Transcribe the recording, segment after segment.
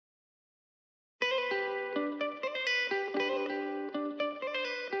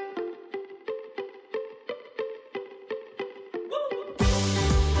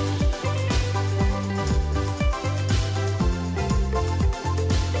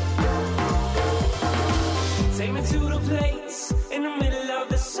me to the place in the middle of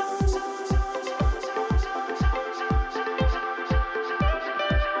the sun.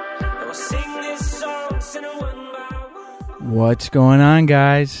 And we'll sing this song, sing it one by one. What's going on,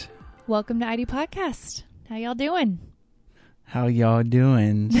 guys? Welcome to ID Podcast. How y'all doing? How y'all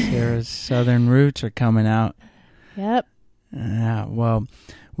doing? Sarah's Southern roots are coming out. Yep. Well,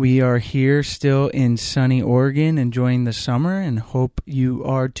 we are here still in sunny Oregon enjoying the summer, and hope you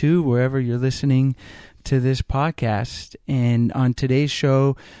are too, wherever you're listening to this podcast. And on today's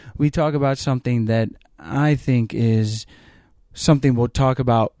show, we talk about something that I think is something we'll talk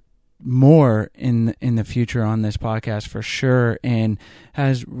about more in the future on this podcast for sure, and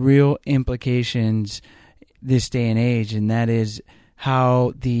has real implications this day and age, and that is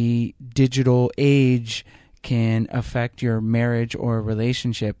how the digital age can affect your marriage or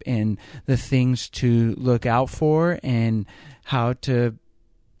relationship, and the things to look out for, and how to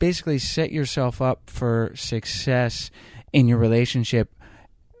basically set yourself up for success in your relationship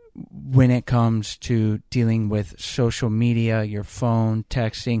when it comes to dealing with social media, your phone,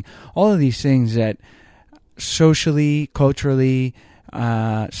 texting, all of these things that socially, culturally,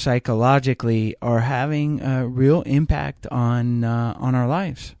 psychologically are having a real impact on our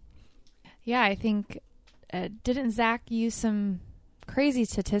lives. Yeah, I think, didn't Zach use some crazy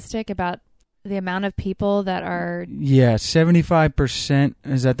statistic about the amount of people that are... Yeah, 75%,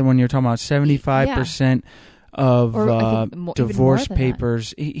 is that the one you're talking about? 75% of divorce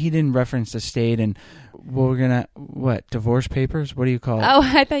papers. He didn't reference the state, and we're going to... What? Divorce papers? What do you call it? Oh,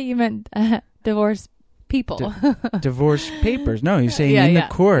 I thought you meant divorce people. Divorce papers. No, you're saying the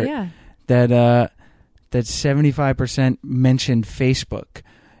court that 75% mentioned Facebook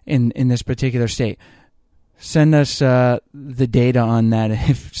in this particular state. Send us the data on that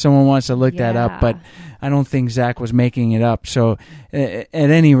if someone wants to look that up, but I don't think Zach was making it up. So at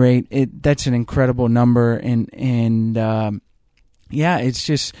any rate, that's an incredible number, and it's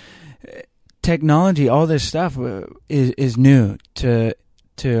just technology. All this stuff is new to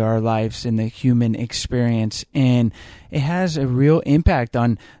our lives and the human experience, and it has a real impact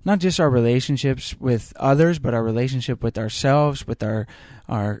on not just our relationships with others, but our relationship with ourselves, with our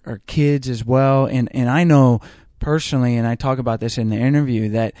kids as well. And I know personally, and I talk about this in the interview,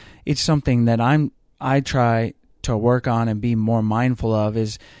 that it's something that I try to work on and be more mindful of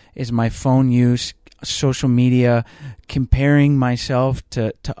is my phone use, social media, comparing myself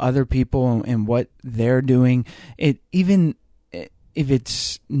to other people and what they're doing. Even if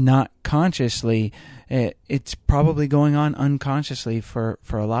it's not consciously, it's probably going on unconsciously for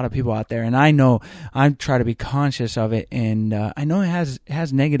a lot of people out there. And I know I try to be conscious of it, and I know it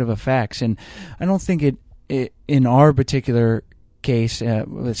has negative effects. And I don't think it in our particular case,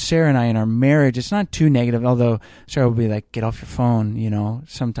 with Sarah and I in our marriage, it's not too negative, although Sarah will be like, get off your phone,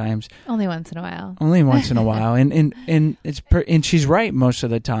 sometimes. Only once in a while. Only once in a while. And and she's right most of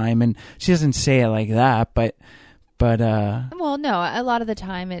the time, and she doesn't say it like that, but well, no, a lot of the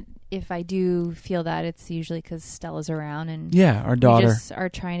time, if I do feel that, it's usually because Stella's around, and our daughter. We just are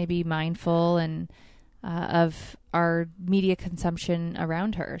trying to be mindful and of our media consumption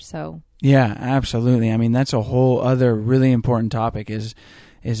around her. So yeah, absolutely. I mean, that's a whole other really important topic is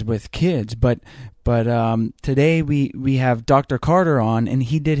with kids. But today we have Dr. Carter on, and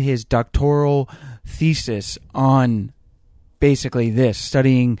he did his doctoral thesis on basically this,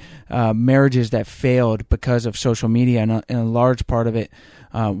 studying marriages that failed because of social media, and a large part of it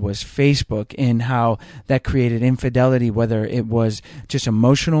was Facebook, and how that created infidelity, whether it was just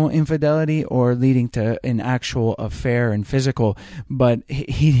emotional infidelity or leading to an actual affair and physical. But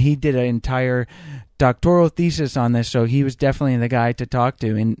he did an entire doctoral thesis on this, so he was definitely the guy to talk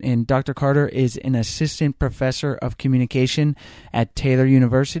to. And Dr. Carter is an assistant professor of communication at Taylor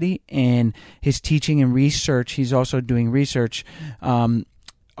University, and his teaching and research, he's also doing research,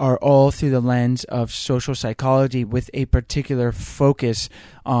 are all through the lens of social psychology, with a particular focus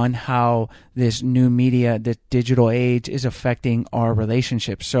on how this new media, the digital age, is affecting our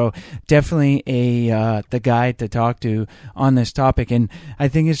relationships. So definitely the guy to talk to on this topic. And I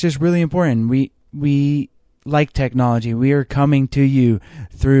think it's just really important. We like technology. We are coming to you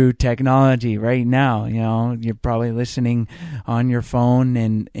through technology right now. You're probably listening on your phone,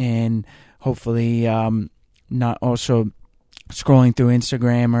 and hopefully not also scrolling through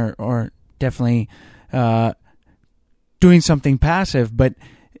Instagram or definitely doing something passive. But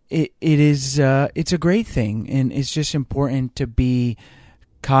it's a great thing, and it's just important to be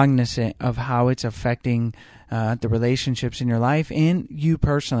cognizant of how it's affecting the relationships in your life and you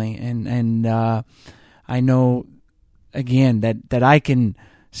personally. And I know, again, that I can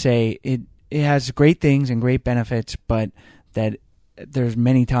say it has great things and great benefits, but that there's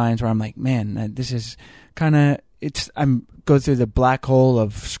many times where I'm like, man, this is kind of, I'm go through the black hole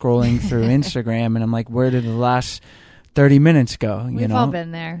of scrolling through Instagram, and I'm like, where did the last 30 minutes go? We've all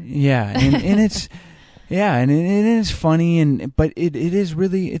been there. Yeah. And it's, yeah, and it is funny, but it is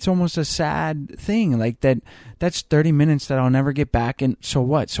really, it's almost a sad thing, like that's 30 minutes that I'll never get back, and so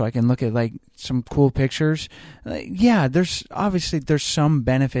what? So I can look at like some cool pictures. Yeah, there's some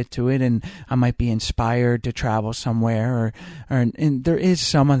benefit to it, and I might be inspired to travel somewhere, and there is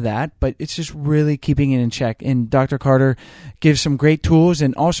some of that, but it's just really keeping it in check. And Dr. Carter gives some great tools,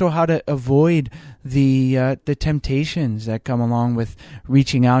 and also how to avoid the temptations that come along with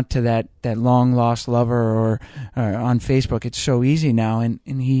reaching out to that long lost lover or on Facebook. It's so easy now, and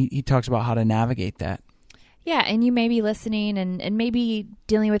he talks about how to navigate that. Yeah, and you may be listening, and maybe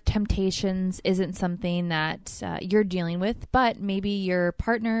dealing with temptations isn't something that you're dealing with, but maybe your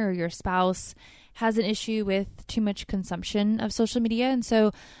partner or your spouse has an issue with too much consumption of social media. And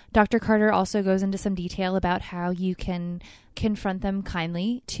so Dr. Carter also goes into some detail about how you can confront them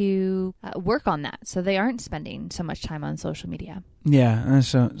kindly to work on that so they aren't spending so much time on social media. Yeah, that's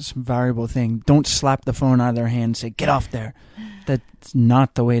some valuable thing. Don't slap the phone out of their hand and say, get off there. That's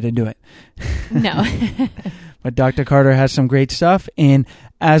not the way to do it. No. But Dr. Carter has some great stuff. And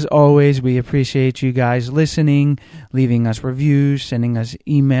as always, we appreciate you guys listening, leaving us reviews, sending us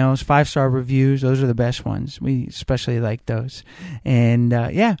emails, 5-star reviews. Those are the best ones. We especially like those. And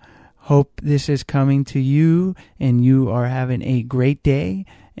hope this is coming to you and you are having a great day,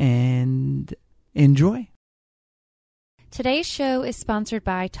 and enjoy. Today's show is sponsored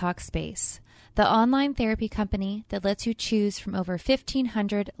by Talkspace, the online therapy company that lets you choose from over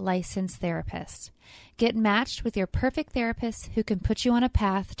 1,500 licensed therapists. Get matched with your perfect therapist who can put you on a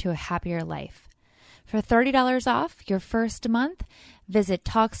path to a happier life. For $30 off your first month, visit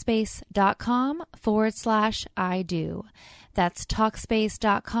Talkspace.com/I do. That's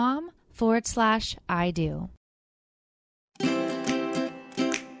Talkspace.com/I do.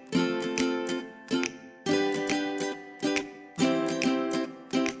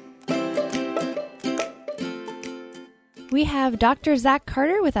 We have Dr. Zach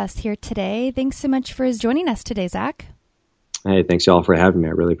Carter with us here today. Thanks so much for joining us today, Zach. Hey, thanks y'all for having me.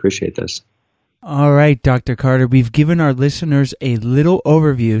 I really appreciate this. All right, Dr. Carter, we've given our listeners a little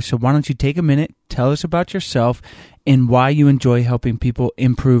overview, so why don't you take a minute, tell us about yourself, and why you enjoy helping people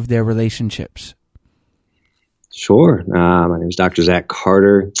improve their relationships. Sure. My name is Dr. Zach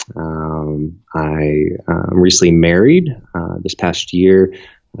Carter. I'm recently married this past year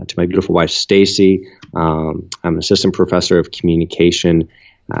to my beautiful wife, Stacy. I'm an assistant professor of communication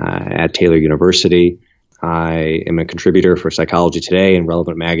at Taylor University. I am a contributor for Psychology Today and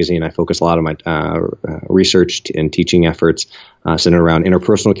Relevant Magazine. I focus a lot of my research and teaching efforts centered around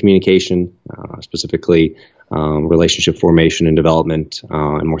interpersonal communication, specifically relationship formation and development,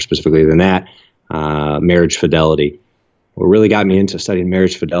 and more specifically than that, marriage fidelity. What really got me into studying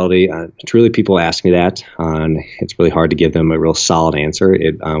marriage fidelity, it's really people ask me that, and it's really hard to give them a real solid answer.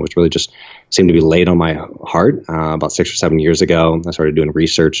 It was really just seemed to be laid on my heart about 6 or 7 years ago. I started doing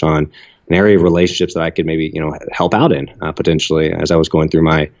research on an area of relationships that I could maybe help out in potentially as I was going through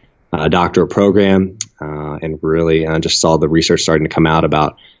my doctorate program, and really just saw the research starting to come out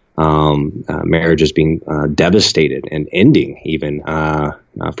about marriages being devastated and ending even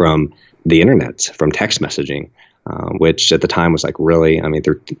from the internet, from text messaging. Which at the time was like really,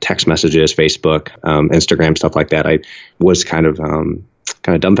 through text messages, Facebook, Instagram, stuff like that. I was kind of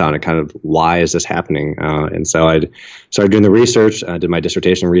dumbfounded, kind of why is this happening? And so I started doing the research, did my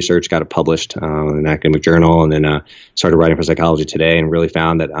dissertation research, got it published in an academic journal, and then started writing for Psychology Today, and really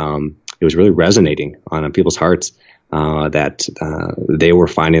found that it was really resonating on people's hearts, that they were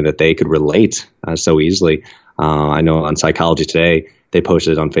finding that they could relate so easily. I know on Psychology Today, they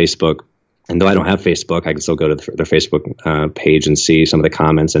posted on Facebook. And though I don't have Facebook, I can still go to their Facebook page and see some of the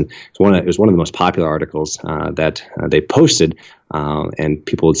comments. And it was one of the most popular articles that they posted. And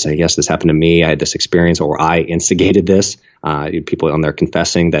people would say, yes, this happened to me. I had this experience, or I instigated this. People on there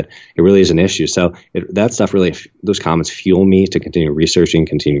confessing that it really is an issue. So that stuff really, those comments fuel me to continue researching,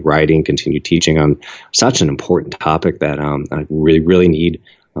 continue writing, continue teaching on such an important topic that I really, really need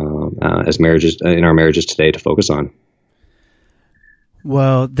as marriages in our marriages today to focus on.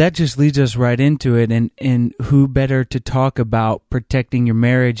 Well, that just leads us right into it, and who better to talk about protecting your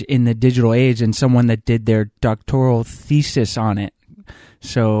marriage in the digital age than someone that did their doctoral thesis on it.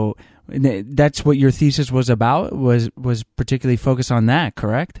 So that's what your thesis was about, was particularly focused on that,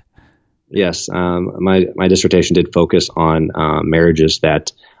 correct? Yes. My dissertation did focus on marriages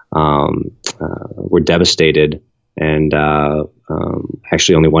that were devastated and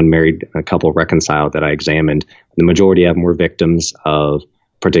actually only one married couple reconciled that I examined. The majority of them were victims of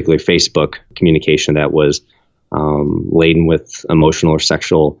particularly Facebook communication that was laden with emotional or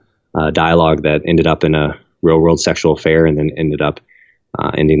sexual dialogue that ended up in a real world sexual affair and then ended up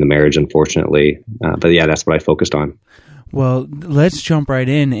ending the marriage, unfortunately. But yeah, that's what I focused on. Well, let's jump right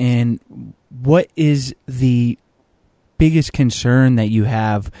in. And what is the biggest concern that you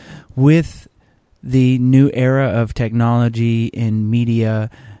have with the new era of technology and media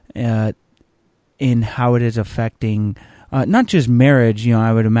in how it is affecting not just marriage?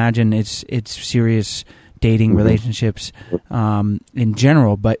 I would imagine it's serious dating relationships in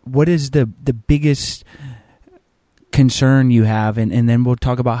general, but what is the biggest concern you have, and then we'll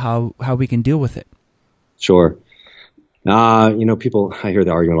talk about how we can deal with it. Sure. People, I hear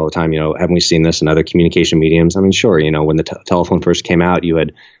the argument all the time, haven't we seen this in other communication mediums? I mean, sure, when the telephone first came out, you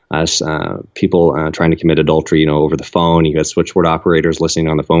had people trying to commit adultery, over the phone. You had switchboard operators listening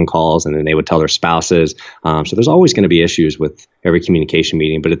on the phone calls, and then they would tell their spouses. So there's always going to be issues with every communication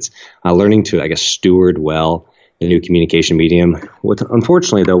medium, but it's learning to, I guess, steward well the new communication medium.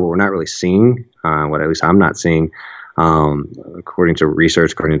 Unfortunately, though, what we're not really seeing, what at least I'm not seeing, according to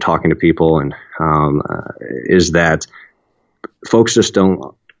research, according to talking to people, and is that folks just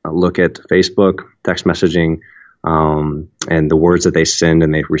don't look at Facebook, text messaging, and the words that they send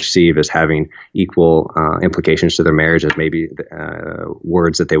and they receive as having equal implications to their marriage as maybe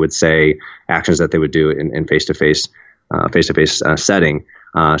words that they would say, actions that they would do in face-to-face setting.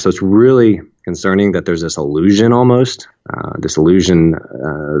 So it's really concerning that there's this illusion almost,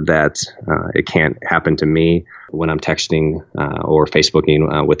 that it can't happen to me when I'm texting or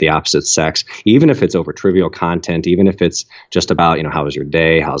Facebooking with the opposite sex, even if it's over trivial content, even if it's just about, how was your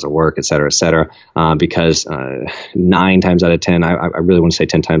day, how's it work, et cetera, because 9 times out of 10, I really wouldn't say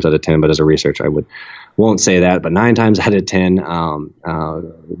 10 times out of 10, but as a researcher, won't say that, but 9 times out of 10,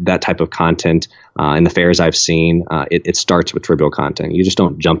 that type of content in the fairs I've seen, it starts with trivial content. You just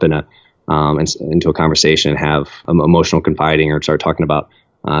don't jump into a conversation and have emotional confiding or start talking about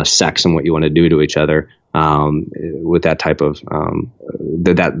sex and what you want to do to each other with that type of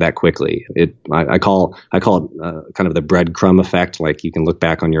that quickly. I call it kind of the breadcrumb effect. Like you can look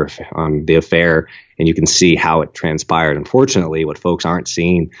back on the affair and you can see how it transpired. Unfortunately, what folks aren't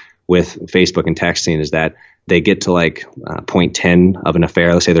seeing with Facebook and texting is that they get to point 10 of an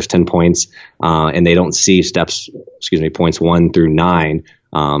affair. Let's say there's 10 points, and they don't see points 1 through 9.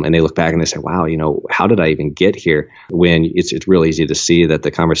 And they look back and they say, wow, how did I even get here? When it's really easy to see that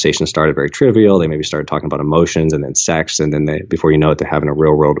the conversation started very trivial. They maybe started talking about emotions and then sex. And then before you know it, they're having a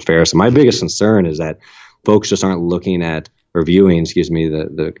real world affair. So my biggest concern is that folks just aren't looking at or viewing,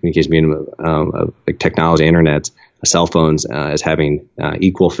 the communication medium of technology, internet, cell phones as having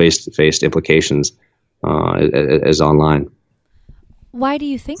equal face-to-face implications as online. Why do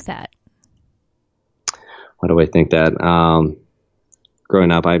you think that? Why do I think that?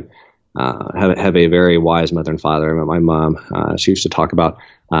 Growing up, I have a very wise mother and father. My mom, she used to talk about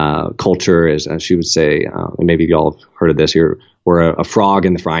culture as she would say, and maybe you all have heard of this. We're a frog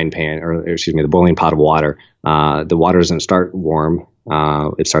in the frying pan, the boiling pot of water. The water doesn't start warm.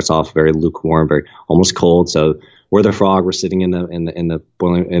 It starts off very lukewarm, very almost cold. So we're the frog. We're sitting in the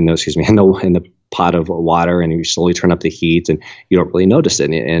pot of water, and you slowly turn up the heat, and you don't really notice it.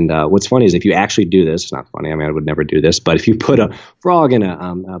 And what's funny is if you actually do this, it's not funny. I mean, I would never do this, but if you put a frog in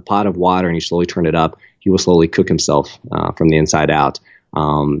a pot of water and you slowly turn it up, he will slowly cook himself from the inside out.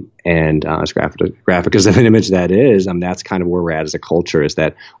 And as graphic as an image that is, that's kind of where we're at as a culture, is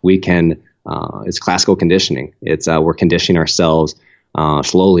that we can. It's classical conditioning. It's we're conditioning ourselves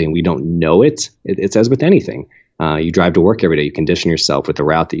slowly, and we don't know it. It's as with anything. You drive to work every day. You condition yourself with the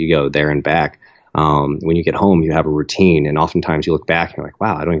route that you go there and back. When you get home, you have a routine, and oftentimes you look back and you're like,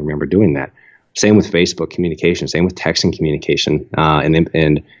 wow, I don't even remember doing that. Same with Facebook communication, same with texting communication,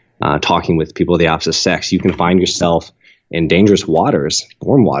 and talking with people of the opposite sex. You can find yourself in dangerous waters,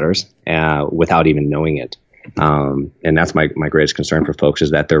 warm waters, without even knowing it. And that's my greatest concern for folks,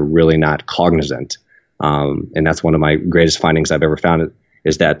 is that they're really not cognizant. And that's one of my greatest findings I've ever found,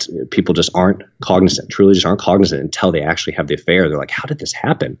 is that people just aren't cognizant, truly just aren't cognizant until they actually have the affair. They're like, how did this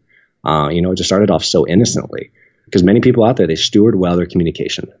happen? It just started off so innocently, because many people out there, they steward well their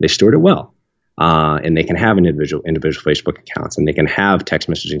communication. They steward it well. And they can have individual Facebook accounts, and they can have text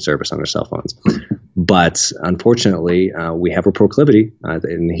messaging service on their cell phones. But unfortunately, we have a proclivity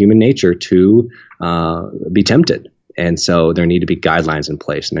in human nature to be tempted. And so there need to be guidelines in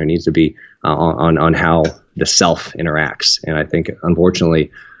place, and there needs to be on how the self interacts. And I think,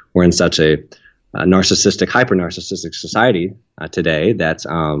 unfortunately, we're in such a narcissistic, hyper narcissistic society today. That's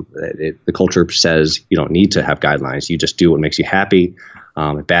the culture says you don't need to have guidelines. You just do what makes you happy.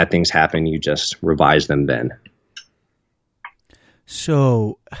 If bad things happen, you just revise them then.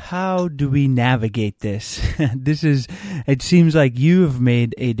 So how do we navigate this? It seems like you have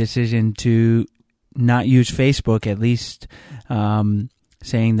made a decision to not use Facebook, at least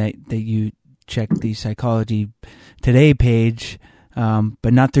saying that you check the Psychology Today page,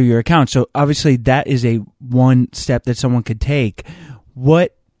 but not through your account. So obviously that is a one step that someone could take.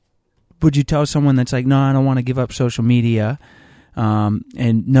 What would you tell someone that's like, no, I don't want to give up social media,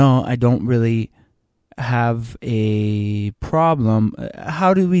 and no, I don't really have a problem?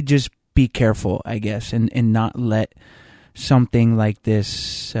 How do we just be careful, I guess, and not let something like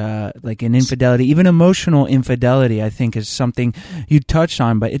this, like an infidelity, even emotional infidelity, I think is something you touched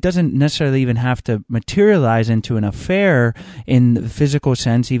on, but it doesn't necessarily even have to materialize into an affair in the physical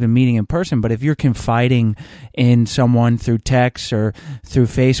sense, even meeting in person. But if you're confiding in someone through text or through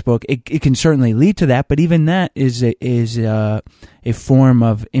Facebook, it can certainly lead to that. But even that is a form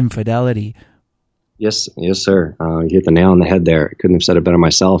of infidelity. Yes, sir. You hit the nail on the head there. I couldn't have said it better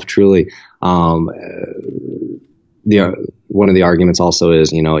myself, truly. One of the arguments also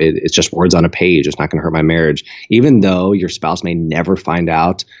is, it's just words on a page. It's not going to hurt my marriage. Even though your spouse may never find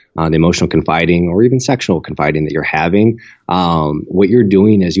out the emotional confiding or even sexual confiding that you're having, what you're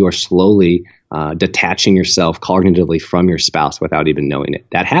doing is you are slowly detaching yourself cognitively from your spouse without even knowing it.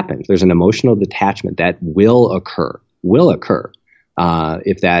 That happens. There's an emotional detachment that will occur.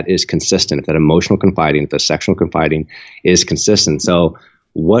 If that is consistent, if that emotional confiding, if the sexual confiding is consistent. So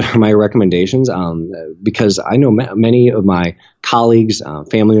what are my recommendations? Because I know many of my colleagues,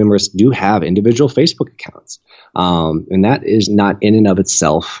 family members do have individual Facebook accounts. And that is not in and of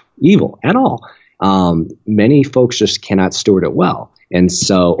itself evil at all. Many folks just cannot steward it well. And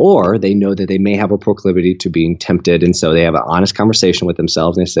so, or they know that they may have a proclivity to being tempted. And so they have an honest conversation with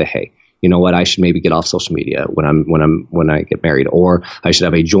themselves and they say, hey, you know what? I should maybe get off social media when I get married, or I should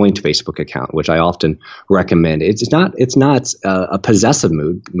have a joint Facebook account, which I often recommend. It's not a possessive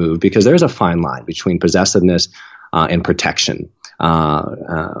move because there's a fine line between possessiveness and protection,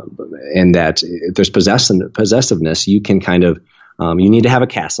 and that if there's possessiveness, you can kind of you need to have a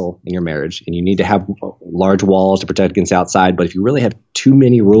castle in your marriage, and you need to have large walls to protect against the outside. But if you really have too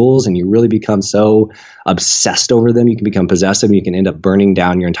many rules and you really become so obsessed over them, you can become possessive and you can end up burning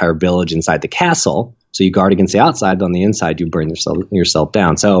down your entire village inside the castle. So you guard against the outside, but on the inside, you burn yourself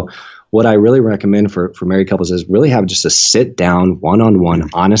down. So what I really recommend for married couples is really have just a sit down,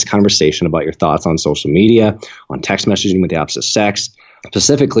 one-on-one, honest conversation about your thoughts on social media, on text messaging with the opposite sex,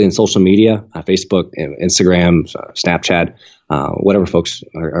 specifically in social media, Facebook, Instagram, Snapchat, whatever folks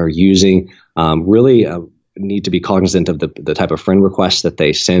are using. Really need to be cognizant of the type of friend requests that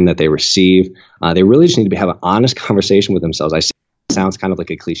they send, that they receive. They really just need to have an honest conversation with themselves. I say it sounds kind of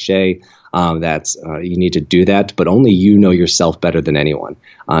like a cliche that you need to do that, but only you know yourself better than anyone.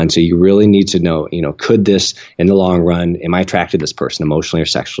 And so you really need to know, could this in the long run, am I attracted to this person emotionally or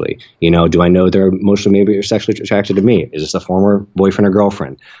sexually? Do I know they're emotionally maybe or sexually attracted to me? Is this a former boyfriend or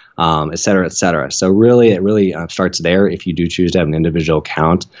girlfriend? Et cetera, et cetera. So really, it really starts there if you do choose to have an individual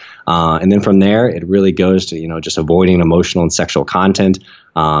account. And then from there, it really goes to, just avoiding emotional and sexual content,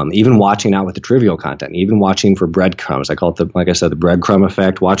 even watching out with the trivial content, even watching for breadcrumbs. I call it, like I said, the breadcrumb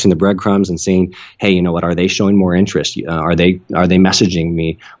effect, watching the breadcrumbs and seeing, hey, are they showing more interest? Are they messaging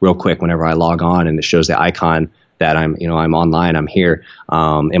me real quick whenever I log on and it shows the icon that I'm online, I'm here. Do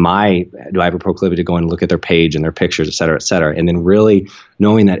I have a proclivity to go and look at their page and their pictures, et cetera, et cetera? And then really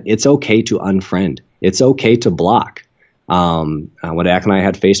knowing that it's okay to unfriend. It's okay to block. When Dak and I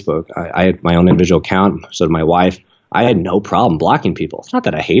had Facebook, I had my own individual account. So did my wife. I had no problem blocking people. It's not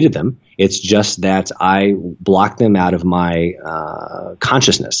that I hated them. It's just that I blocked them out of my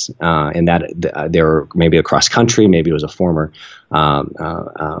consciousness, and that they were maybe across country, maybe it was a former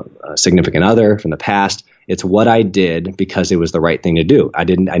significant other from the past. It's what I did because it was the right thing to do. I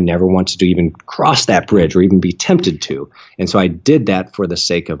never wanted to even cross that bridge or even be tempted to. And so I did that for the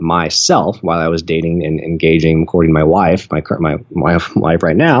sake of myself while I was dating and engaging, courting my wife, my wife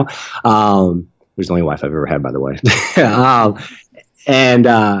right now, who's the only wife I've ever had, by the way.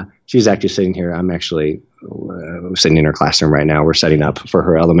 And she's actually sitting here. I'm actually sitting in her classroom right now. We're setting up for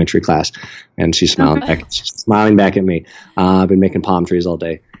her elementary class, and she's smiling back at me. I've been making palm trees all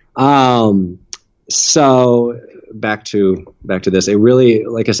day. So back to this. It really,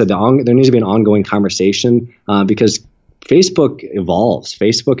 like I said, there needs to be an ongoing conversation because Facebook evolves.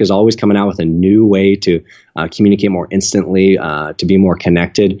 Facebook is always coming out with a new way to communicate more instantly, to be more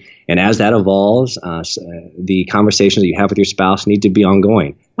connected. And as that evolves, the conversations that you have with your spouse need to be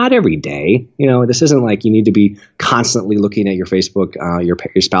ongoing. not every day. This isn't like you need to be constantly looking at your Facebook, your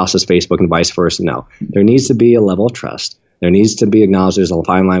spouse's Facebook and vice versa. No, there needs to be a level of trust. There needs to be acknowledged there's a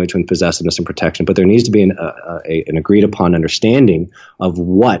fine line between possessiveness and protection, but there needs to be an agreed upon understanding of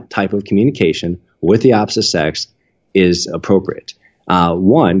what type of communication with the opposite sex is appropriate.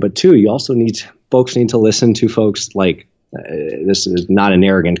 One, but two, you also folks need to listen to folks like, this is not an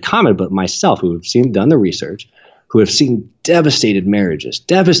arrogant comment, but myself, who have done the research, who have seen devastated marriages,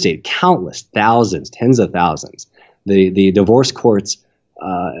 devastated countless thousands, tens of thousands. The divorce courts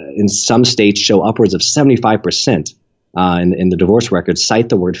in some states show upwards of 75% in the divorce records cite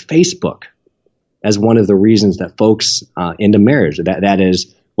the word Facebook as one of the reasons that folks end a marriage. That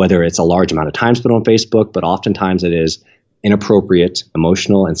is, whether it's a large amount of time spent on Facebook, but oftentimes it is inappropriate,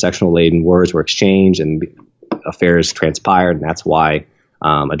 emotional, and sexual-laden words were exchanged and affairs transpired, and that's why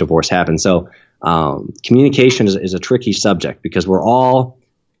a divorce happens. So communication is a tricky subject because we're all,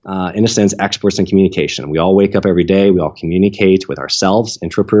 in a sense, experts in communication. We all wake up every day. We all communicate with ourselves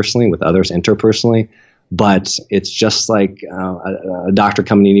intrapersonally, with others interpersonally. But it's just like a doctor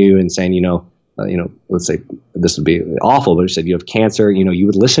coming to you and saying, let's say this would be awful, but you said you have cancer. You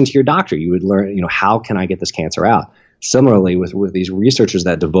would listen to your doctor. You would learn, how can I get this cancer out? Similarly, with these researchers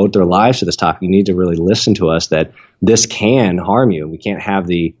that devote their lives to this topic, you need to really listen to us that this can harm you. We can't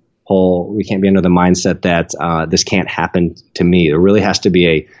be under the mindset that this can't happen to me. There really has to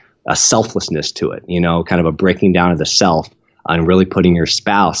be a selflessness to it, kind of a breaking down of the self and really putting your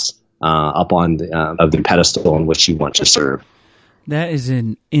spouse up on the pedestal on which you want to serve. That is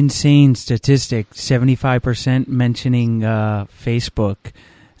an insane statistic. 75% mentioning Facebook.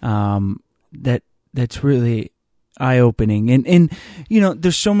 That's really eye-opening. And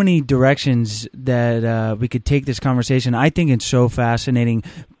there's so many directions that we could take this conversation. I think it's so fascinating.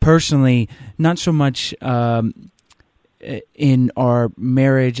 Personally, not so much in our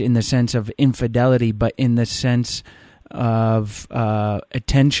marriage in the sense of infidelity, but in the sense of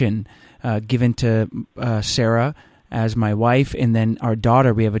attention given to Sarah as my wife, and then our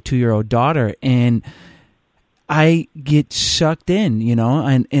daughter. We have a 2-year-old daughter, and I get sucked in,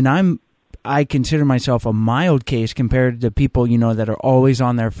 and I consider myself a mild case compared to people, that are always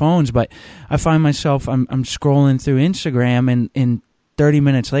on their phones, but I find myself, I'm scrolling through Instagram, and 30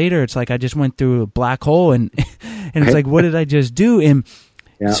 minutes later, it's like I just went through a black hole, and it's like, what did I just do? And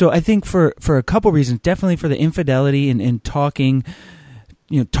so I think for a couple reasons, definitely for the infidelity and talking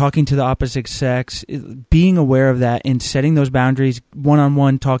to the opposite sex, being aware of that and setting those boundaries,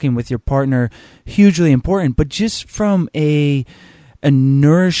 one-on-one talking with your partner, hugely important. But just from a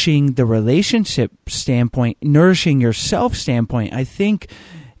nourishing the relationship standpoint, nourishing yourself standpoint, I think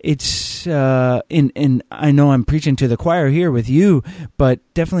it's, and I know I'm preaching to the choir here with you, but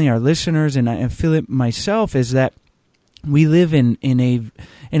definitely our listeners, and I feel it myself, is that we live in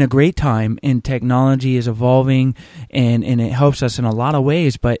a great time, and technology is evolving, and it helps us in a lot of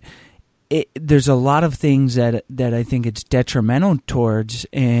ways. But there's a lot of things that I think it's detrimental towards,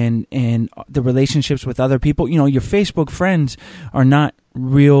 and the relationships with other people. Your Facebook friends are not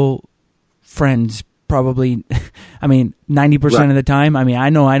real friends. Probably, 90% of the time.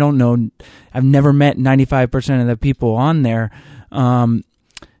 I don't know. I've never met 95% of the people on there.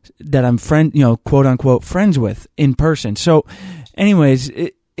 That I'm quote unquote friends with in person. So anyways,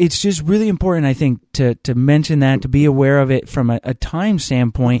 it's just really important, I think, to mention that, to be aware of it from a time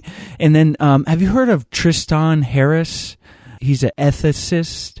standpoint. And then, have you heard of Tristan Harris? He's an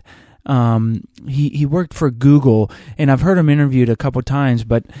ethicist. He worked for Google, and I've heard him interviewed a couple times,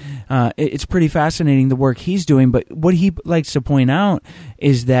 but it's pretty fascinating the work he's doing. But what he likes to point out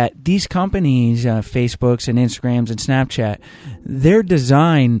is that these companies, Facebooks and Instagrams and Snapchat, their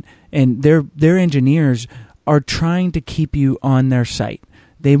design and their engineers are trying to keep you on their site.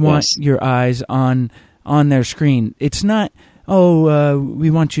 They want your eyes on their screen. It's not,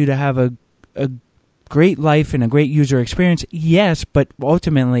 we want you to have a great life and a great user experience. Yes, but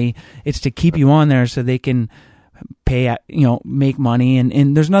ultimately it's to keep you on there so they can pay, make money.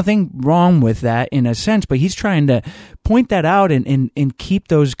 And there's nothing wrong with that in a sense, but he's trying to point that out and keep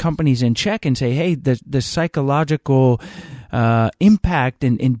those companies in check and say, hey, the psychological impact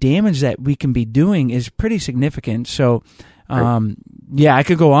and damage that we can be doing is pretty significant. So, I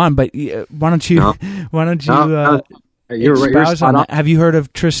could go on, but why don't you expound on that? Have you heard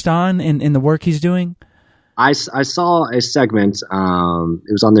of Tristan and the work he's doing? I saw a segment. It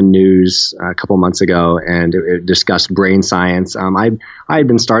was on the news a couple months ago, and it discussed brain science. I had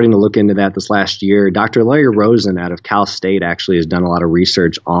been starting to look into that this last year. Dr. Larry Rosen out of Cal State actually has done a lot of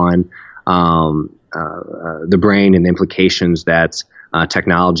research on the brain and the implications that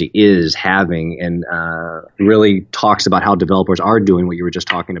technology is having, and really talks about how developers are doing what you were just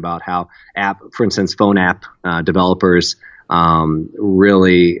talking about, how for instance, phone app developers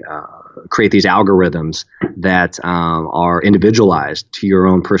really create these algorithms that are individualized to your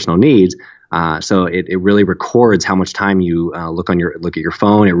own personal needs. So it really records how much time you look at your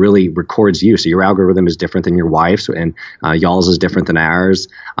phone. It really records you. So your algorithm is different than your wife's, and y'all's is different than ours,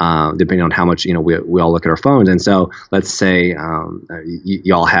 depending on how much we all look at our phones. And so let's say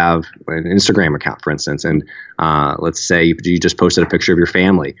y'all have an Instagram account, for instance, and let's say you just posted a picture of your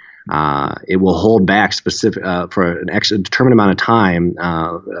family. It will hold back specific for an determined amount of time,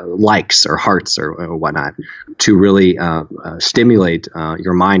 likes or hearts or whatnot, to really stimulate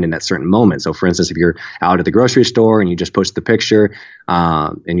your mind in that certain moment. So, for instance, if you're out at the grocery store and you just posted the picture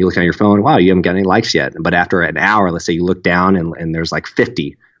and you look at your phone, wow, you haven't got any likes yet. But after an hour, let's say you look down and there's like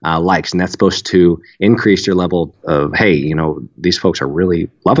 50 likes, and that's supposed to increase your level of, hey, these folks are really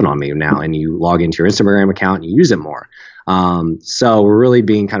loving on me now, and you log into your Instagram account and you use it more. So we're really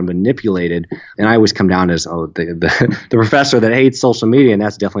being kind of manipulated, and I always come down as the professor that hates social media, and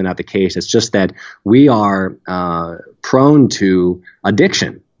that's definitely not the case. It's just that we are prone to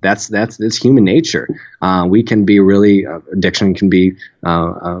addiction. That's human nature. We can be really addiction can be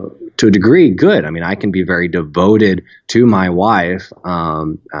to a degree good. I mean, I can be very devoted to my wife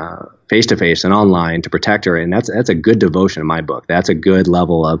face to face and online to protect her, and that's a good devotion in my book. That's a good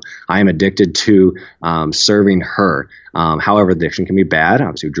level of I am addicted to serving her. However, addiction can be bad,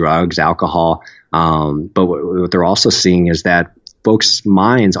 obviously drugs, alcohol. But what they're also seeing is that folks'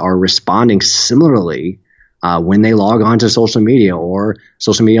 minds are responding similarly when they log on to social media or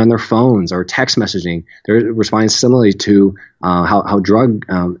social media on their phones or text messaging. They're responding similarly to how drug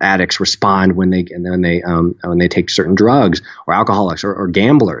addicts respond when they take certain drugs, or alcoholics or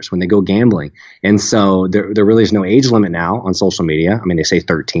gamblers when they go gambling. And so there really is no age limit now on social media. I mean, they say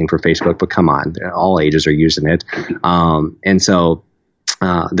 13 for Facebook, but come on, all ages are using it. And so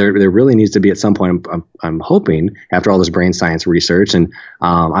there really needs to be at some point, I'm hoping, after all this brain science research, and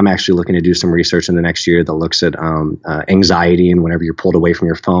I'm actually looking to do some research in the next year that looks at anxiety, and whenever you're pulled away from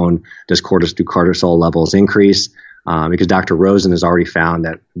your phone, do cortisol levels increase? Because Dr. Rosen has already found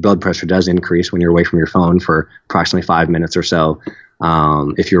that blood pressure does increase when you're away from your phone for approximately 5 minutes or so.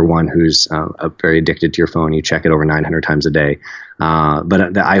 If you're one who's very addicted to your phone, you check it over 900 times a day.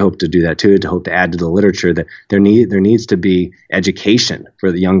 But I hope to do that too, to hope to add to the literature that there needs to be education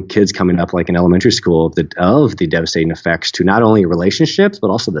for the young kids coming up, like in elementary school, of the devastating effects to not only relationships,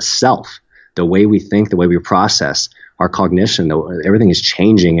 but also the self, the way we think, the way we process, our cognition. Everything is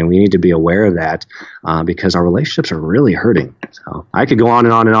changing, and we need to be aware of that because our relationships are really hurting. So I could go on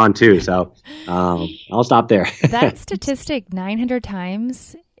and on and on too. So I'll stop there. That statistic, 900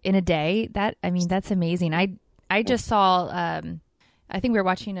 times in a day, that's amazing. I just saw, I think we were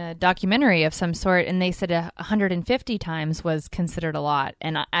watching a documentary of some sort, and they said 150 times was considered a lot.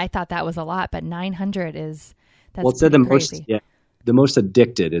 And I thought that was a lot, but 900 that's well, it said the crazy. Most, yeah. The most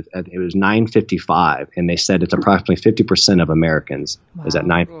addicted, it was 955, and they said it's approximately 50% of Americans is at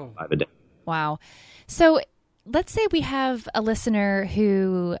 955 a day. Wow. So let's say we have a listener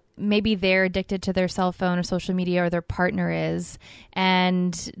who maybe they're addicted to their cell phone or social media, or their partner is,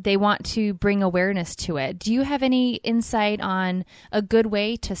 and they want to bring awareness to it. Do you have any insight on a good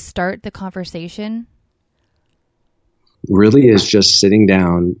way to start the conversation? Really is just sitting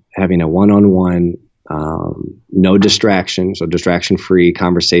down, having a one-on-one, no distraction, so distraction-free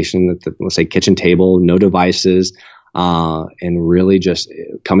conversation at the, let's say, kitchen table, no devices, and really just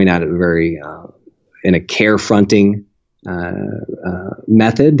coming at it very in a care-fronting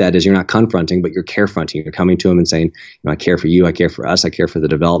method. That is, you're not confronting, but you're care-fronting. You're coming to them and saying, I care for you, I care for us, I care for the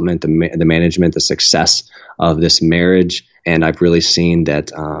development, the management, the success of this marriage. And I've really seen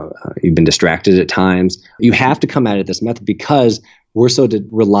that you've been distracted at times. You have to come at it this method because we're so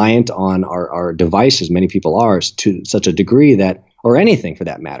reliant on our devices, many people are, to such a degree that, or anything for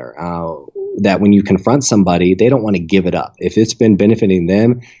that matter, that when you confront somebody, they don't want to give it up. If it's been benefiting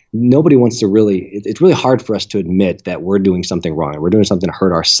them, nobody wants to really, it's really hard for us to admit that we're doing something wrong. We're doing something to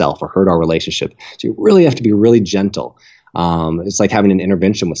hurt ourselves or hurt our relationship. So you really have to be really gentle. It's like having an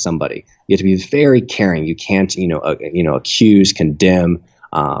intervention with somebody. You have to be very caring. You can't, accuse, condemn,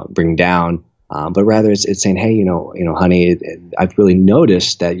 bring down. But rather it's saying, hey, honey, I've really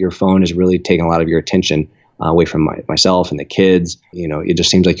noticed that your phone is really taking a lot of your attention. away from myself and the kids. It just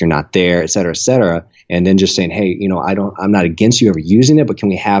seems like you're not there, et cetera, et cetera. And then just saying, hey, I'm not against you ever using it, but can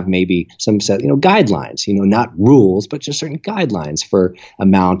we have maybe some set, guidelines, not rules, but just certain guidelines for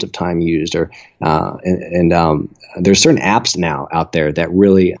amount of time used, or there's certain apps now out there that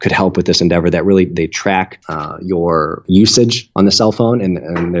really could help with this endeavor, that really, they track your usage on the cell phone.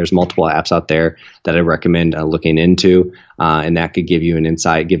 And there's multiple apps out there that I recommend looking into. And that could give you an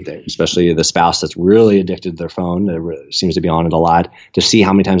insight, especially the spouse that's really addicted to their phone, that seems to be on it a lot, to see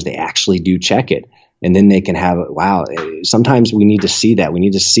how many times they actually do check it. And then they can have, wow, sometimes we need to see that. We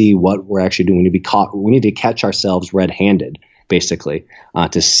need to see what we're actually doing. We need to catch ourselves red-handed, basically,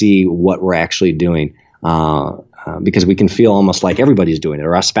 to see what we're actually doing. Because we can feel almost like everybody's doing it,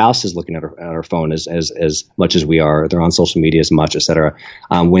 or our spouse is looking at our phone as much as we are. They're on social media as much, et cetera.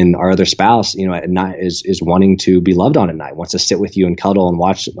 When our other spouse, at night is wanting to be loved on at night, wants to sit with you and cuddle and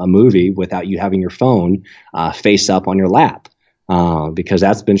watch a movie without you having your phone face up on your lap. Because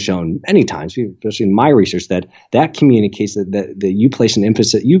that's been shown many times, especially in my research, that communicates that you place an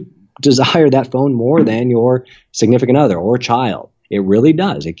emphasis, you desire that phone more than your significant other or child. It really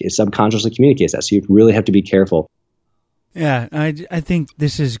does. It subconsciously communicates that. So you really have to be careful. Yeah, I think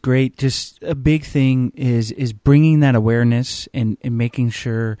this is great. Just a big thing is bringing that awareness and making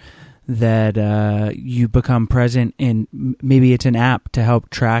sure that you become present, and maybe it's an app to help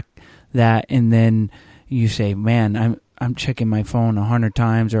track that, and then you say, man, I'm checking my phone 100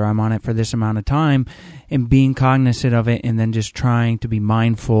 times, or I'm on it for this amount of time, and being cognizant of it, and then just trying to be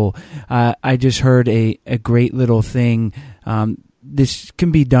mindful. I just heard a great little thing. This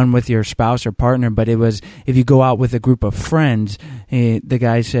can be done with your spouse or partner, but it was, if you go out with a group of friends, the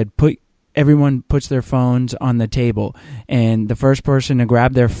guy said, everyone puts their phones on the table, and the first person to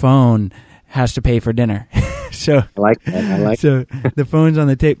grab their phone has to pay for dinner. So I like that. So the phone's on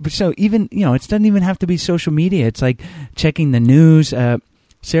the table. So even, it doesn't even have to be social media. It's like checking the news.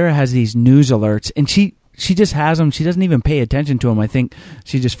 Sarah has these news alerts, and she just has them. She doesn't even pay attention to them. I think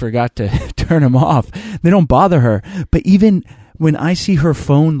she just forgot to turn them off. They don't bother her. But even when I see her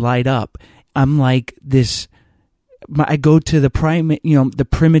phone light up, I'm like this. I go to the the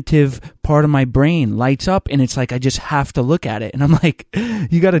primitive part of my brain lights up, and it's like I just have to look at it, and I'm like,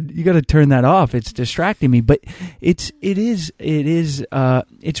 you gotta turn that off. It's distracting me. But it's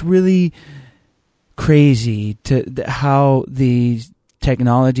really crazy how these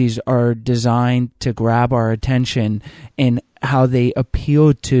technologies are designed to grab our attention, and how they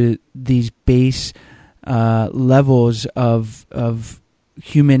appeal to these base levels of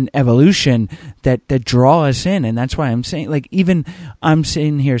human evolution that draw us in. And that's why I'm saying, like, even I'm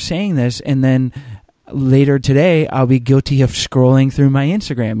sitting here saying this, and then later today I'll be guilty of scrolling through my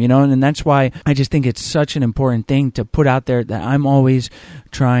Instagram, and that's why I just think it's such an important thing to put out there that I'm always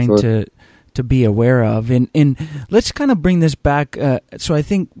trying Sure. to be aware of. And let's kind of bring this back. So I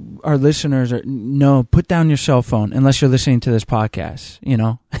think our listeners put down your cell phone unless you're listening to this podcast,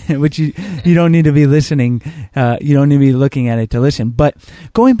 which you don't need to be listening. You don't need to be looking at it to listen. But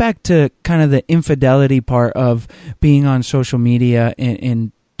going back to kind of the infidelity part of being on social media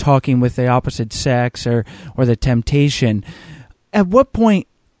and talking with the opposite sex or the temptation, at what point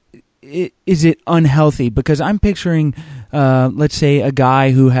is it unhealthy? Because I'm picturing, let's say, a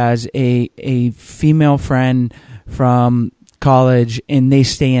guy who has a female friend from college, and they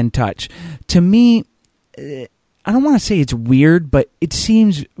stay in touch. To me, I don't want to say it's weird, but it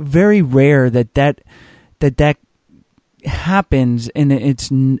seems very rare that happens, and it's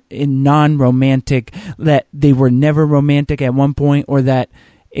in non-romantic, that they were never romantic at one point, or that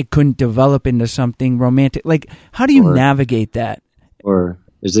it couldn't develop into something romantic. Like, how do you navigate that? Or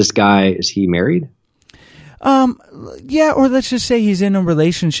is he married? Yeah, or let's just say he's in a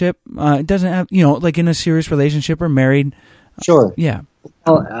relationship. It doesn't have, like in a serious relationship or married. Sure. Yeah.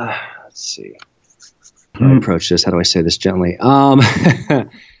 Well, let's see. How do I approach this? How do I say this gently? Firm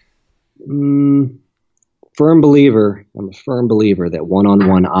believer. I'm a firm believer that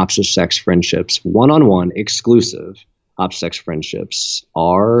one-on-one opposite sex friendships, one-on-one exclusive opposite sex friendships,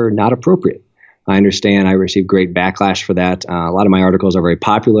 are not appropriate. I understand. I receive great backlash for that. A lot of my articles are very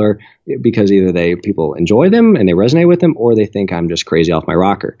popular because either people enjoy them and they resonate with them, or they think I'm just crazy off my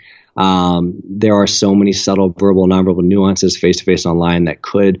rocker. There are so many subtle verbal, nonverbal nuances face-to-face online that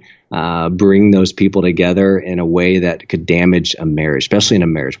could bring those people together in a way that could damage a marriage, especially in a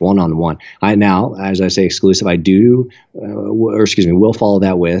marriage, one-on-one. Now, as I say exclusive, I do, will follow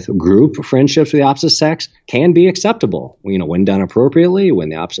that with group friendships with the opposite sex can be acceptable, when done appropriately, when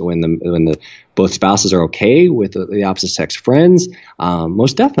the both spouses are okay with the opposite sex friends,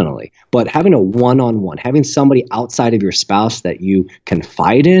 most definitely. But having a one-on-one, having somebody outside of your spouse that you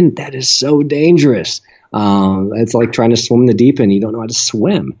confide in, that is so dangerous. It's like trying to swim in the deep end. You don't know how to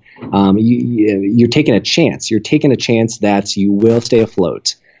swim. You're taking a chance. You're taking a chance that you will stay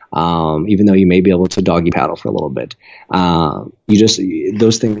afloat. Even though you may be able to doggy paddle for a little bit.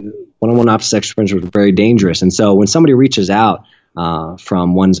 Those things, one-on-one opposite sex friendships are very dangerous. And so when somebody reaches out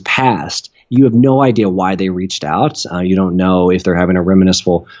from one's past, you have no idea why they reached out. You don't know if they're having a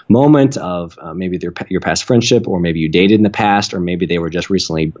reminiscent moment of maybe your past friendship, or maybe you dated in the past, or maybe they were just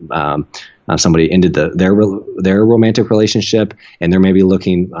recently somebody ended their romantic relationship, and they're maybe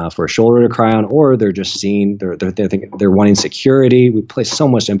looking for a shoulder to cry on, or they're just seeing they're wanting security. We place so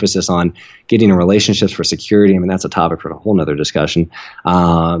much emphasis on getting in relationships for security. I mean, that's a topic for a whole nother discussion.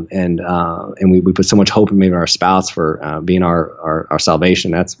 And we put so much hope in maybe our spouse for being our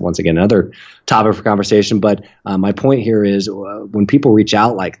salvation. That's once again another topic for conversation. But my point here is when people reach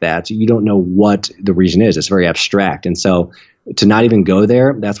out like that, you don't know what the reason is. It's very abstract. And so to not even go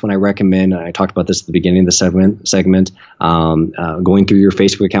there, that's when I recommend, and I talked about this at the beginning of the segment, going through your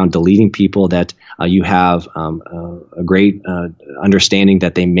Facebook account, deleting people that you have a great understanding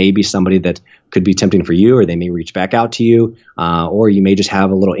that they may be somebody that could be tempting for you, or they may reach back out to you, or you may just have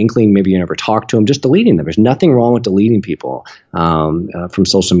a little inkling, maybe you never talked to them, just deleting them. There's nothing wrong with deleting people from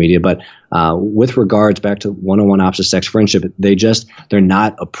social media. But with regards back to one-on-one opposite sex friendship, they're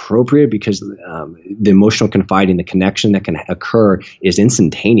not appropriate because the emotional confiding, the connection that can occur is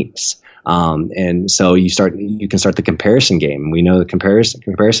instantaneous. And so you can start the comparison game. We know the comparison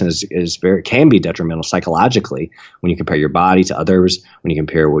can be detrimental psychologically when you compare your body to others, when you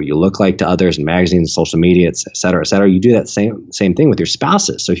compare what you look like to others in magazines, social media, et cetera, et cetera. You do that same thing with your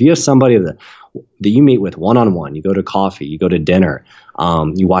spouses. So if you have somebody that you meet with one-on-one, you go to coffee, you go to dinner,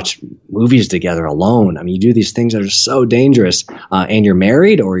 you watch movies together alone. I mean, you do these things that are so dangerous, and you're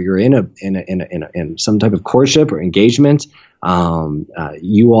married, or you're in some type of courtship or engagement.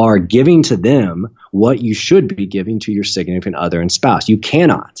 You are giving to them what you should be giving to your significant other and spouse. You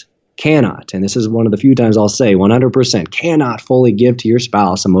cannot, and this is one of the few times I'll say 100% cannot fully give to your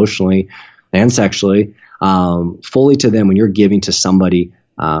spouse emotionally and sexually, fully to them when you're giving to somebody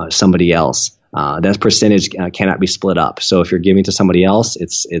else. That percentage cannot be split up. So if you're giving to somebody else,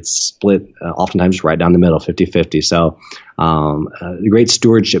 it's split oftentimes right down the middle, 50-50. So the great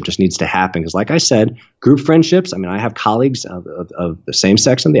stewardship just needs to happen because, like I said, group friendships. I mean, I have colleagues of the same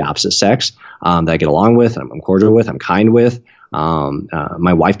sex and the opposite sex that I get along with, I'm cordial with, I'm kind with.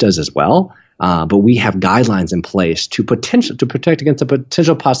 My wife does as well. But we have guidelines in place to protect against the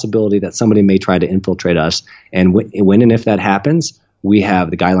potential possibility that somebody may try to infiltrate us. And when and if that happens, we have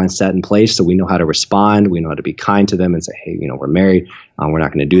the guidelines set in place, so we know how to respond. We know how to be kind to them and say, hey, we're married. We're not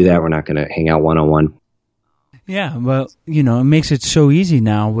going to do that. We're not going to hang out one-on-one. Yeah, well, it makes it so easy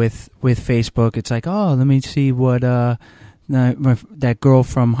now with Facebook. It's like, oh, let me see what that girl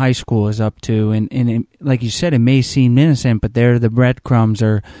from high school is up to. And it, like you said, it may seem innocent, but there the breadcrumbs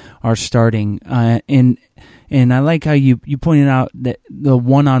are starting. And I like how you pointed out that the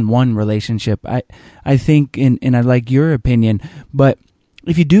one-on-one relationship. I think, and I like your opinion, but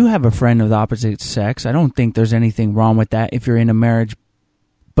if you do have a friend of the opposite sex, I don't think there's anything wrong with that if you're in a marriage,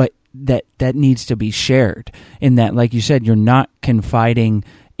 but that needs to be shared. In that, like you said, you're not confiding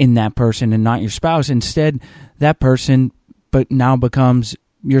in that person and not your spouse. Instead, that person but now becomes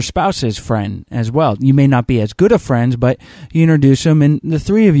your spouse's friend as well. You may not be as good of friends, but you introduce them and the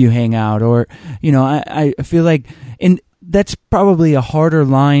three of you hang out. Or, I feel like, and that's probably a harder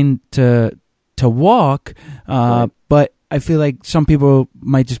line to walk. Right. But I feel like some people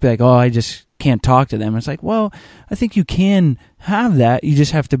might just be like, oh, I just can't talk to them. It's like, well, I think you can have that. You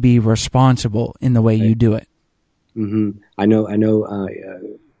just have to be responsible in the way you do it. Mm-hmm. I know.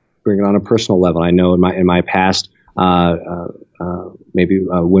 Bring it on a personal level. I know in my past, maybe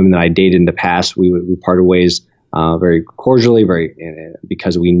women that I dated in the past, we parted ways very cordially,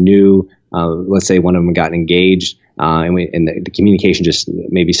 because we knew, let's say one of them got engaged, and the communication just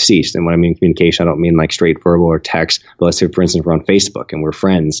maybe ceased. And when I mean communication, I don't mean like straight verbal or text, but let's say, for instance, we're on Facebook and we're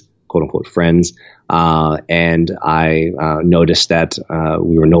friends, quote unquote friends, and I noticed that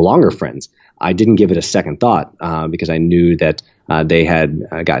we were no longer friends. I didn't give it a second thought because I knew that they had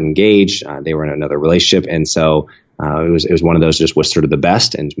gotten engaged, they were in another relationship, and so it was one of those just wished her to the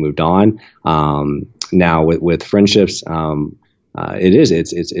best and moved on. Now with friendships,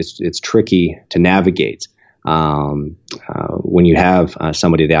 it's tricky to navigate when you have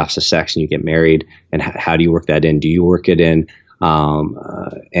somebody of the opposite sex and you get married, and how do you work that in? Do you work it in? Some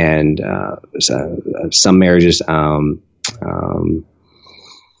marriages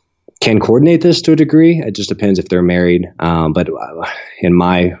can coordinate this to a degree. It just depends if they're married. But in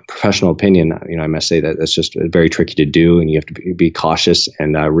my professional opinion, I must say that that's just very tricky to do, and you have to be cautious.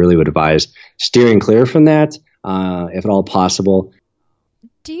 And I really would advise steering clear from that, if at all possible.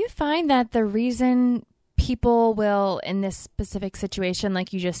 Do you find that the reason people will, in this specific situation,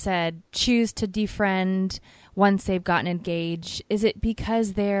 like you just said, choose to defriend once they've gotten engaged, is it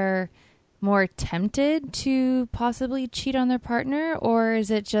because they're more tempted to possibly cheat on their partner, or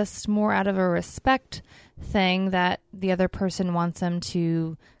is it just more out of a respect thing that the other person wants them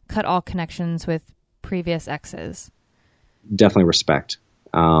to cut all connections with previous exes? Definitely respect.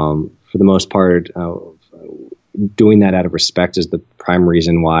 For the most part, doing that out of respect is the prime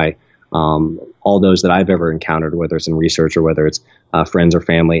reason why all those that I've ever encountered, whether it's in research or whether it's friends or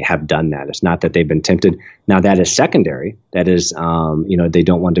family, have done that. It's not that they've been tempted. Now, that is secondary. That is, they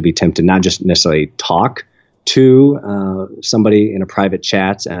don't want to be tempted, not just necessarily talk to somebody in a private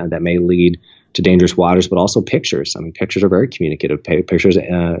chat that may lead to dangerous waters, but also pictures. I mean, pictures are very communicative. Pictures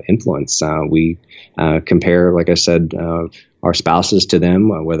influence. We compare, like I said, our spouses to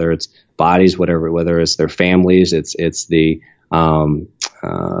them, whether it's bodies, whether it's their families. It's the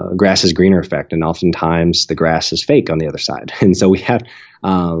grass is greener effect, and oftentimes the grass is fake on the other side. And so we have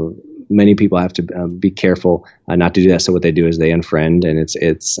many people have to be careful not to do that. So what they do is they unfriend, and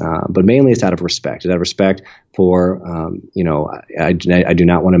but mainly it's out of respect. It's out of respect for I do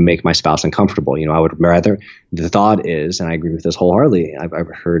not want to make my spouse uncomfortable. I would rather, the thought is, and I agree with this wholeheartedly. I've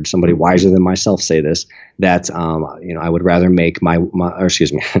heard somebody wiser than myself say this, that I would rather make I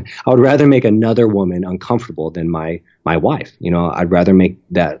would rather make another woman uncomfortable than my wife. I'd rather make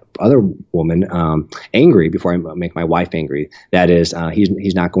that other woman angry before I make my wife angry. That is,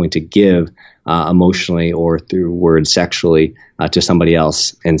 he's not going to give emotionally or through words sexually to somebody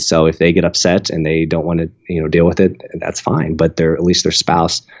else. And so if they get upset and they don't want to deal with it, that's fine. But at least their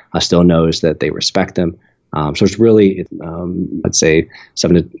spouse still knows that they respect them. So it's really, I'd say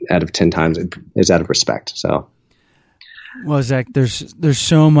 7 out of 10 times is out of respect. So, well, Zach, there's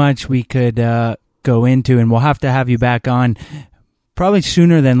so much we could go into, and we'll have to have you back on probably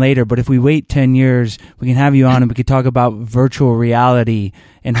sooner than later. But if we wait 10 years, we can have you on and we could talk about virtual reality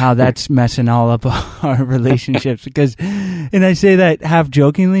and how that's messing all up our relationships. Because, and I say that half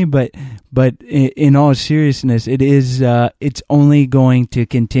jokingly, but in all seriousness, it is, it's only going to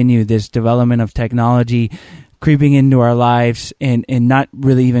continue, this development of technology creeping into our lives, and not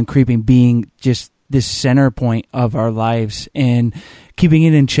really even creeping, being just this center point of our lives, and keeping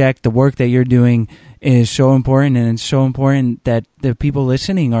it in check. The work that you're doing is so important, and it's so important that the people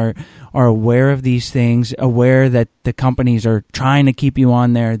listening are aware of these things, aware that the companies are trying to keep you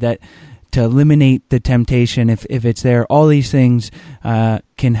on there, that to eliminate the temptation if it's there. All these things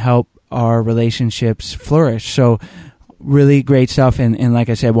can help our relationships flourish. So really great stuff, and like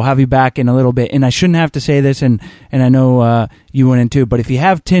I said, we'll have you back in a little bit. And I shouldn't have to say this, and I know you wouldn't too, but if you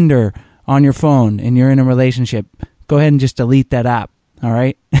have Tinder on your phone and you're in a relationship, go ahead and just delete that app. All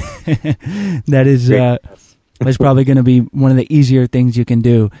right. That is that's probably going to be one of the easier things you can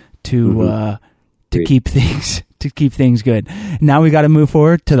do to keep things good. Now we got to move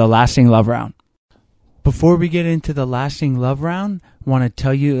forward to the lasting love round. Before we get into the lasting love round, I want to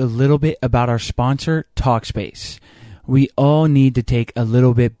tell you a little bit about our sponsor, Talkspace. We all need to take a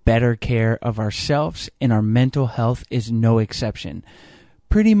little bit better care of ourselves, and our mental health is no exception.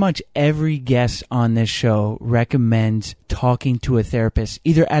 Pretty much every guest on this show recommends talking to a therapist,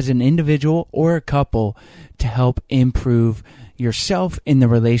 either as an individual or a couple, to help improve yourself in the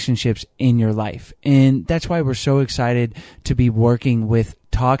relationships in your life. And that's why we're so excited to be working with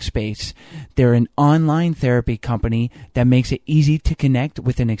Talkspace. They're an online therapy company that makes it easy to connect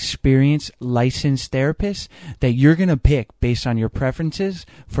with an experienced licensed therapist that you're going to pick based on your preferences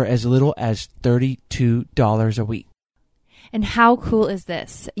for as little as $32 a week. And how cool is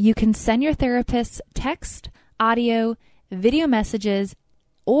this? You can send your therapist text, audio, video messages,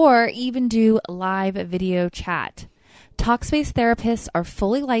 or even do live video chat. Talkspace therapists are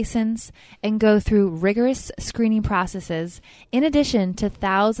fully licensed and go through rigorous screening processes, in addition to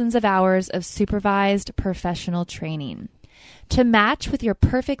thousands of hours of supervised professional training. To match with your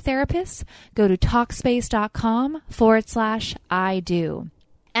perfect therapist, go to Talkspace.com/I do.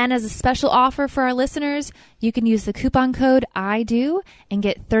 And as a special offer for our listeners, you can use the coupon code IDO and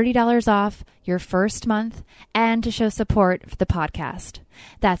get $30 off your first month, and to show support for the podcast.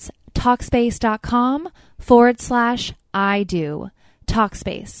 That's Talkspace.com/I do.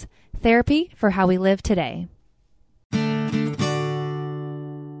 Talkspace, therapy for how we live today.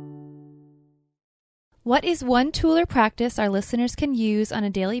 What is one tool or practice our listeners can use on a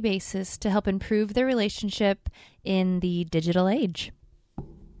daily basis to help improve their relationship in the digital age?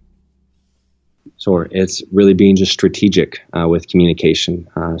 Sure. It's really being just strategic with communication.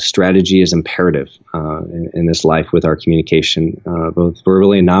 Strategy is imperative in this life with our communication, both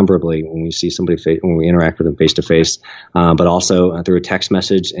verbally and non-verbally when we see somebody, when we interact with them face-to-face, but also through a text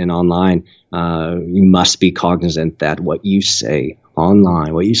message and online. You must be cognizant that what you say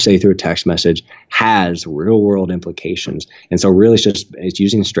online, what you say through a text message has real-world implications. And so really it's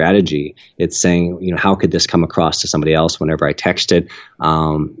using strategy. It's saying, how could this come across to somebody else whenever I text it,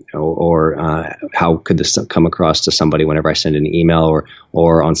 or how could this come across to somebody whenever I send an email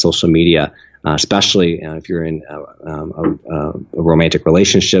or on social media, especially if you're in a romantic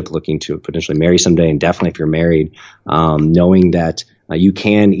relationship looking to potentially marry someday, and definitely if you're married, knowing that you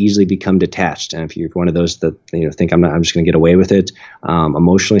can easily become detached. And if you're one of those that think I'm just going to get away with it,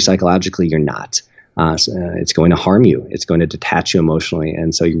 emotionally, psychologically, you're not. It's going to harm you. It's going to detach you emotionally.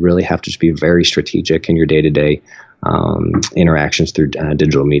 And so you really have to just be very strategic in your day-to-day interactions through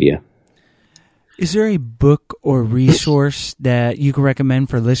digital media. Is there a book or resource that you can recommend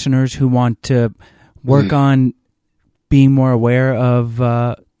for listeners who want to work on being more aware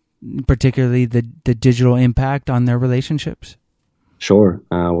of particularly the digital impact on their relationships? Sure.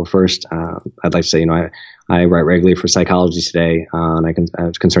 Well, first, I'd like to say, I write regularly for Psychology Today,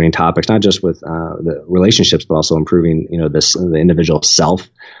 and concerning topics, not just with the relationships, but also improving, the individual self.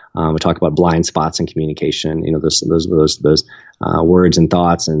 We talk about blind spots in communication, those words and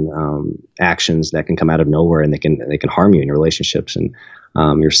thoughts and actions that can come out of nowhere, and they can harm you in your relationships and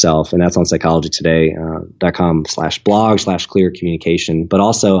yourself. And that's on psychologytoday.com/blog/clear communication, but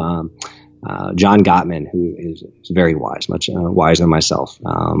also John Gottman, who is very wise, much wiser than myself,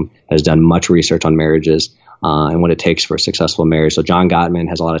 has done much research on marriages and what it takes for a successful marriage. So John Gottman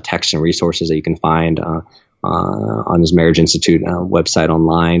has a lot of texts and resources that you can find on his Marriage Institute website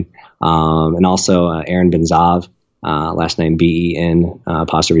online. And also Aaron Ben-Zav, last name Ben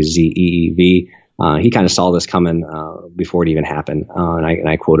apostrophe Zeev. He kind of saw this coming before it even happened, and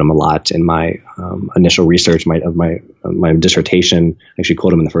I quote him a lot in my initial research of my dissertation. I actually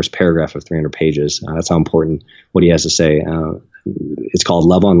quote him in the first paragraph of 300 pages. That's how important what he has to say. It's called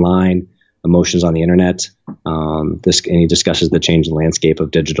Love Online, Emotions on the Internet. And he discusses the changing landscape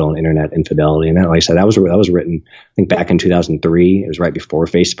of digital and internet infidelity. And that, like I said, that was written, I think, back in 2003. It was right before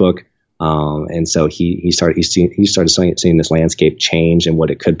Facebook. And so he started seeing this landscape change and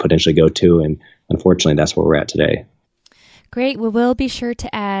what it could potentially go to. And unfortunately, that's where we're at today. Great. Well, we'll be sure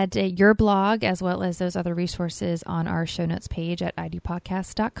to add your blog as well as those other resources on our show notes page at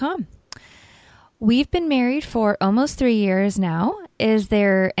idopodcast.com. We've been married for almost 3 years now. Is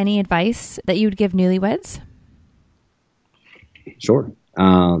there any advice that you would give newlyweds? Sure.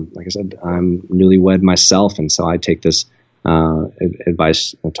 Like I said, I'm newlywed myself, and so I take this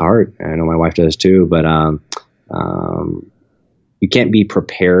advice to heart. I know my wife does too, but you can't be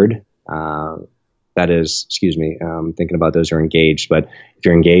prepared. Thinking about those who are engaged, but if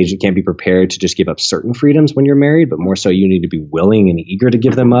you're engaged, you can't be prepared to just give up certain freedoms when you're married, but more so you need to be willing and eager to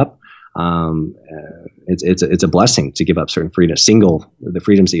give them up. It's a blessing to give up certain freedoms, the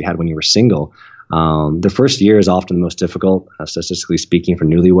freedoms that you had when you were single. The first year is often the most difficult, statistically speaking, for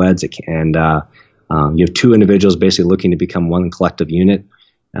newlyweds. You have two individuals basically looking to become one collective unit.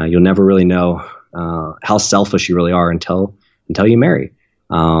 You'll never really know how selfish you really are until you marry.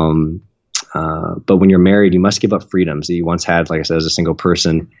 But when you're married, you must give up freedoms that you once had, like I said, as a single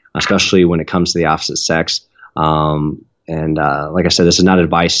person, especially when it comes to the opposite sex. Like I said, this is not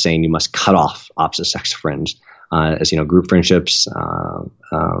advice saying you must cut off opposite sex friends. As you know, group friendships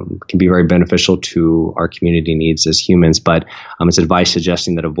can be very beneficial to our community needs as humans, but it's advice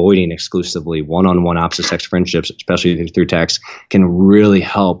suggesting that avoiding exclusively one-on-one opposite sex friendships, especially through text, can really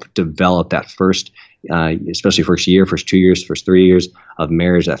help develop that especially first year, first 2 years, first 3 years of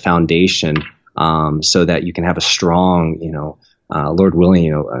marriage, that foundation, so that you can have a strong, Lord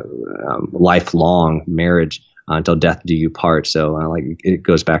willing, lifelong marriage until death do you part. So it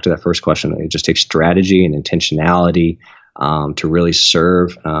goes back to that first question. It just takes strategy and intentionality to really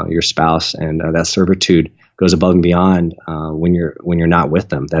serve your spouse, and that servitude goes above and beyond when you're not with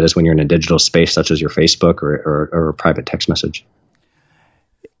them. That is when you're in a digital space such as your Facebook or a private text message.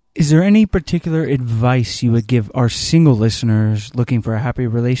 Is there any particular advice you would give our single listeners looking for a happy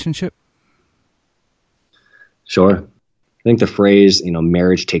relationship? Sure. I think the phrase,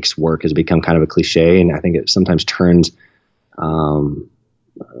 marriage takes work has become kind of a cliche, and I think it sometimes turns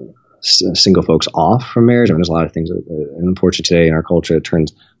single folks off from marriage. I mean, there's a lot of things that unfortunately today in our culture, it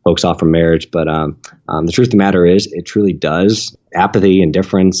turns folks off from marriage. But the truth of the matter is, it truly does. Apathy,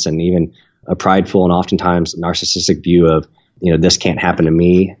 indifference, and even a prideful and oftentimes narcissistic view of, this can't happen to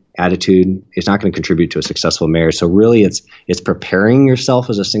me, attitude is not going to contribute to a successful marriage. So really, it's preparing yourself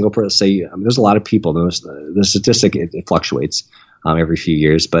as a single person. Say, there's a lot of people. The statistic it fluctuates every few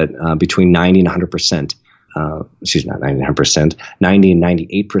years, but between 90 and 100%. Excuse me, not 99%, 90 and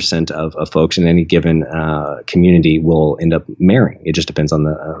 98% of folks in any given community will end up marrying. It just depends on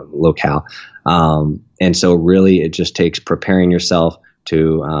the locale. And so really it just takes preparing yourself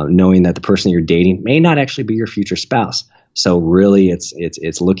to knowing that the person you're dating may not actually be your future spouse. So really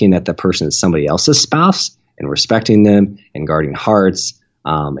it's looking at the person as somebody else's spouse and respecting them and guarding hearts.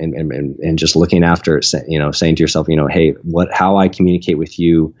 And just looking after, saying to yourself, hey, how I communicate with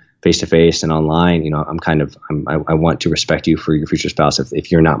you face to face and online, I want to respect you for your future spouse.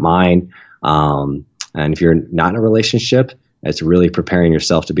 If you're not mine, and if you're not in a relationship, it's really preparing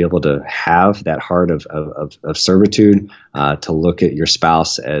yourself to be able to have that heart of servitude, to look at your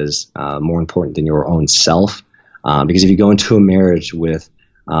spouse as more important than your own self. Because if you go into a marriage with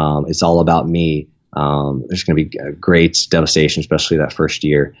it's all about me, there's going to be great devastation, especially that first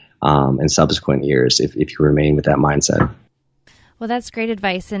year and subsequent years if you remain with that mindset. Well, that's great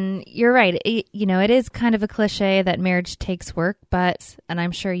advice. And you're right. It is kind of a cliche that marriage takes work, and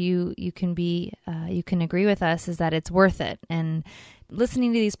I'm sure you can agree with us, is that it's worth it. And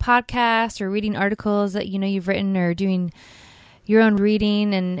listening to these podcasts or reading articles that, you've written, or doing your own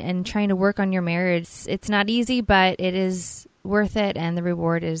reading and trying to work on your marriage, it's not easy, but it is worth it, and the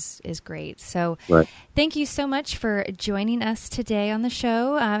reward is great. So right. Thank you so much for joining us today on the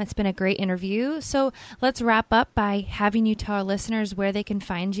show. It's been a great interview. So let's wrap up by having you tell our listeners where they can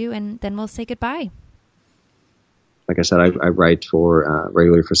find you, and then we'll say goodbye. Like I said, I write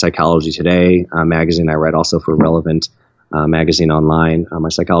regularly for Psychology Today magazine. I write also for Relevant magazine online. My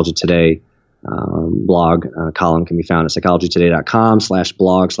Psychology Today blog column can be found at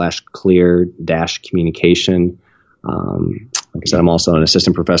psychologytoday.com/blog/clear-communication. Like I said, I'm also an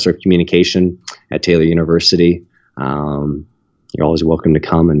assistant professor of communication at Taylor University. You're always welcome to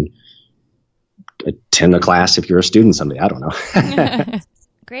come and attend a class if you're a student someday. I don't know.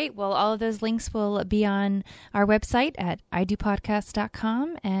 Great. Well, all of those links will be on our website at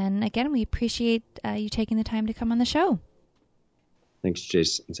idopodcast.com. And again, we appreciate you taking the time to come on the show. Thanks,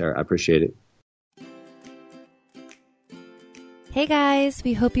 Jason and Sarah. I appreciate it. Hey guys,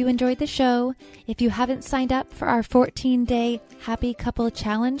 we hope you enjoyed the show. If you haven't signed up for our 14-day Happy Couple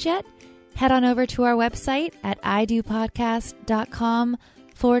Challenge yet, head on over to our website at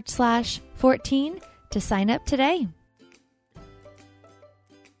idopodcast.com/14 to sign up today.